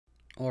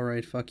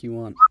Alright, fuck you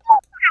want.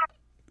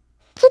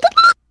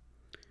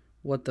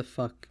 What the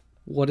fuck?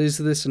 What is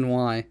this and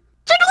why?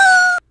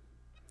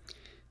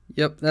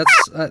 Yep,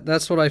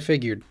 that's what I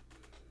figured.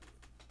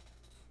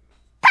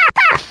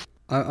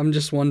 I'm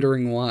just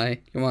wondering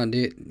why. Come on,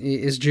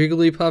 is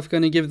Jigglypuff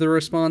gonna give the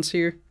response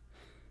here?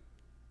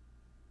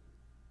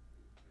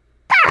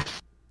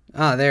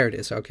 Ah, there it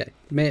is, okay.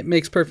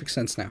 Makes perfect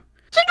sense now.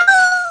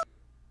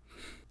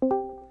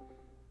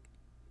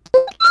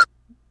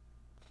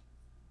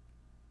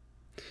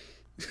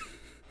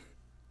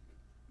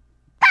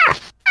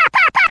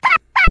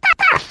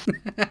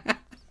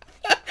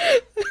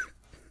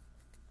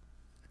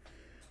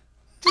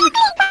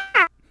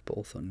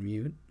 Both on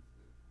mute.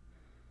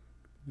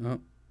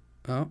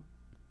 Oh.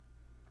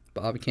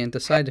 Bob can't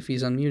decide if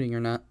he's unmuting or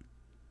not.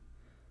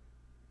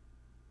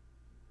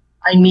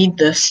 I need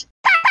this.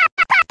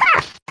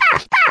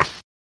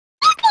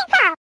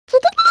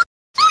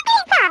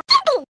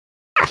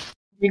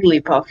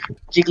 Jigglypuff.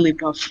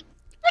 Jigglypuff.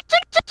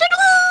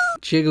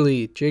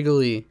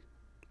 Jiggly.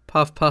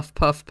 Puff, puff,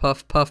 puff,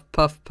 puff, puff,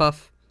 puff,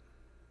 puff.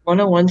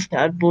 101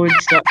 soundboard.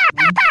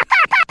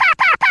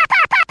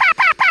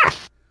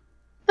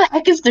 The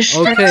heck is the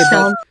Shrek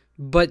sound?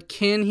 But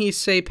can he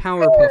say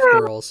Powerpuff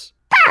Girls?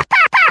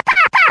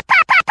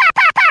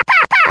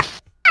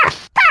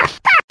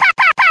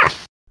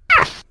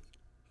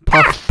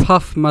 Puff,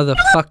 puff,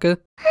 motherfucker.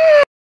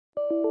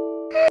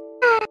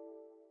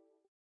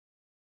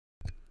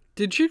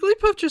 Did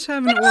Jigglypuff just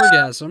have an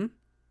orgasm?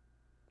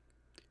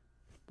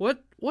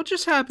 What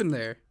just happened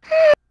there?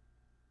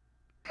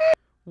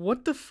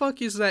 What the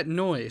fuck is that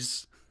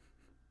noise?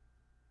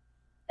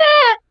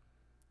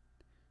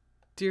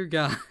 Dear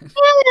God.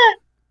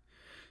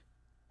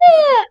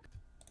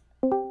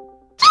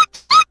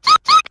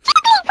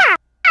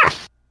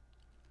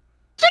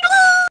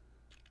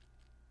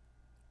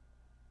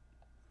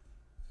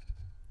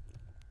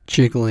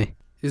 Jiggly.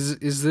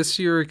 Is this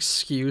your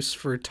excuse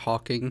for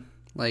talking?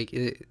 Like,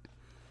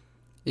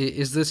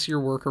 is this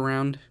your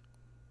workaround?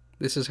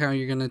 This is how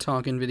you're gonna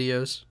talk in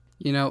videos?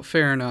 You know,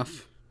 fair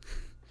enough.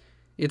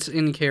 It's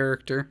in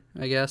character,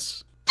 I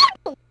guess.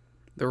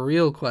 The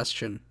real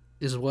question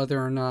is whether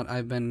or not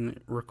I've been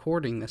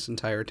recording this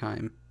entire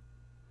time.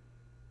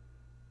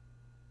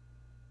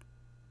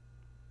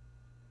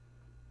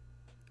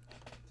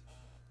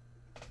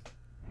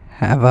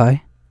 Have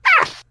I?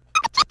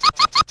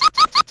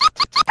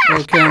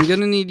 Okay, I'm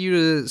gonna need you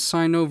to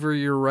sign over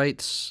your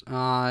rights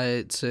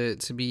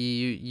to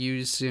be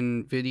used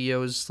in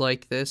videos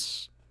like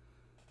this.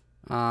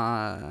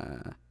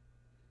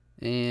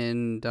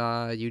 And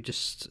you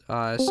just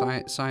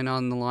sign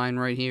on the line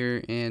right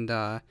here,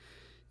 and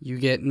you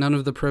get none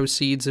of the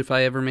proceeds if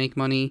I ever make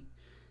money,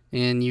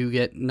 and you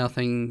get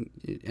nothing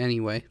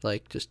anyway,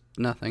 like just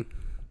nothing.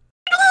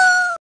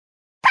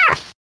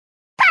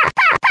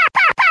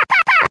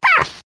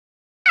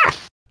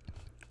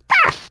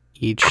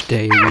 Each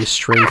day we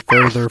stray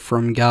further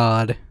from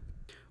God.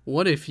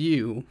 What if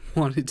you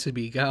wanted to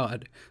be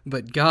God,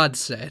 but God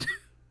said...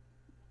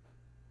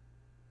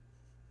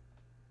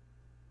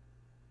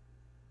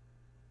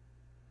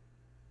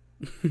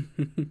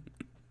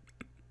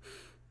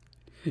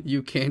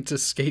 You can't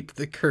escape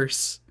the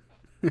curse.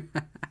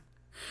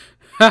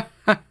 Ha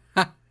ha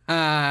ha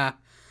ha.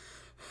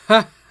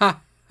 Ha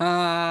ha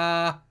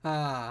ha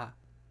ha.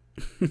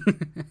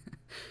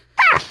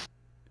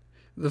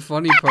 The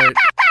funny part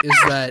is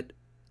that,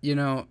 you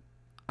know,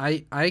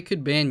 I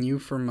could ban you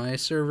from my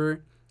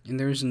server and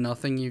there's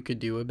nothing you could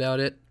do about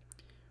it.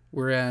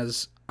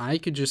 Whereas I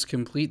could just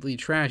completely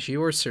trash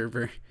your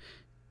server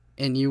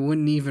and you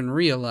wouldn't even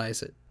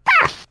realize it.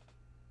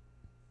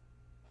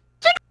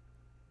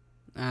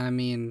 I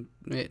mean,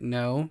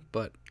 no,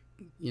 but,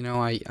 you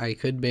know, I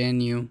could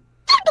ban you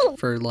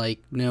for, like,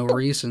 no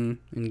reason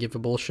and give a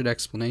bullshit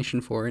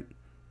explanation for it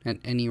at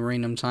any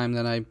random time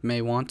that I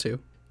may want to.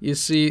 You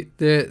see,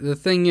 the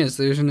thing is,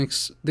 there's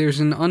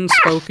an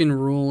unspoken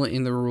rule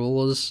in the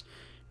rules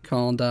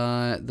called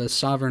the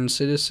sovereign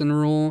citizen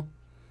rule,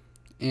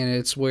 and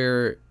it's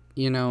where,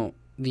 you know,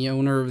 the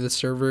owner of the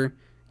server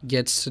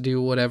gets to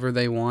do whatever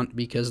they want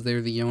because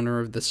they're the owner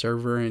of the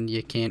server and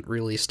you can't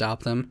really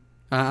stop them.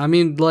 I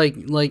mean,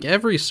 like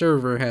every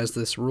server has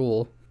this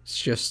rule. It's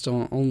just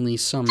only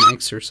some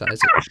exercise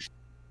it.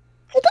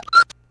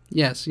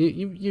 Yes,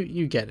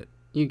 you get it.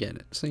 You get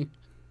it. See?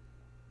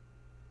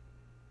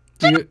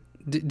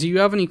 Do you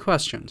have any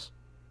questions?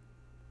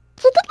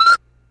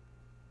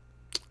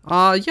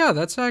 Yeah,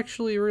 that's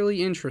actually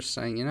really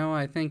interesting. You know,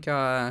 I think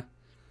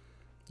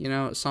you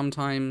know,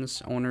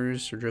 sometimes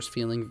owners are just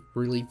feeling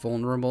really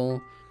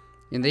vulnerable,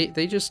 and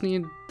they just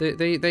need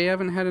they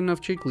haven't had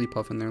enough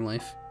Jigglypuff in their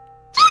life.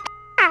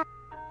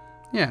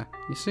 Yeah,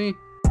 you see?